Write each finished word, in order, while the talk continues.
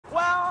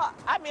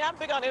I'm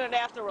big on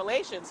international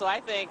relations, so I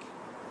think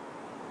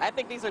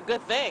these are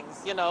good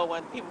things, you know,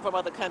 when people from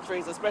other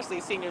countries, especially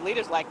senior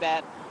leaders like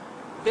that,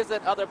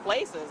 visit other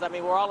places. I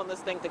mean, we're all in this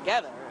thing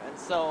together. And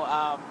so,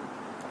 I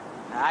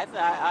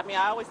mean,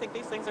 I always think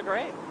these things are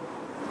great.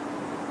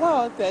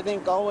 Well, I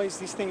think always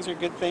these things are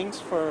good things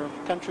for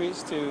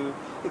countries to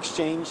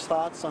exchange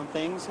thoughts on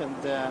things, and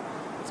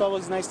it's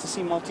always nice to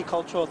see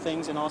multicultural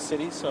things in all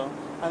cities, so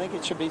I think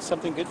it should be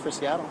something good for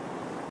Seattle.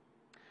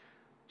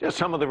 Just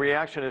some of the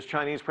reaction as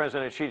Chinese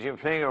President Xi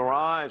Jinping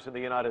arrives in the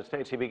United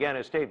States. He began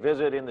his state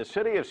visit in the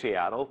city of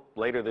Seattle.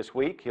 Later this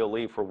week, he'll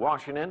leave for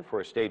Washington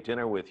for a state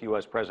dinner with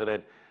U.S.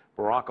 President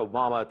Barack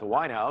Obama at the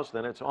White House.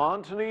 Then it's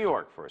on to New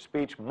York for a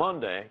speech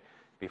Monday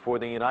before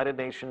the United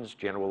Nations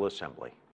General Assembly.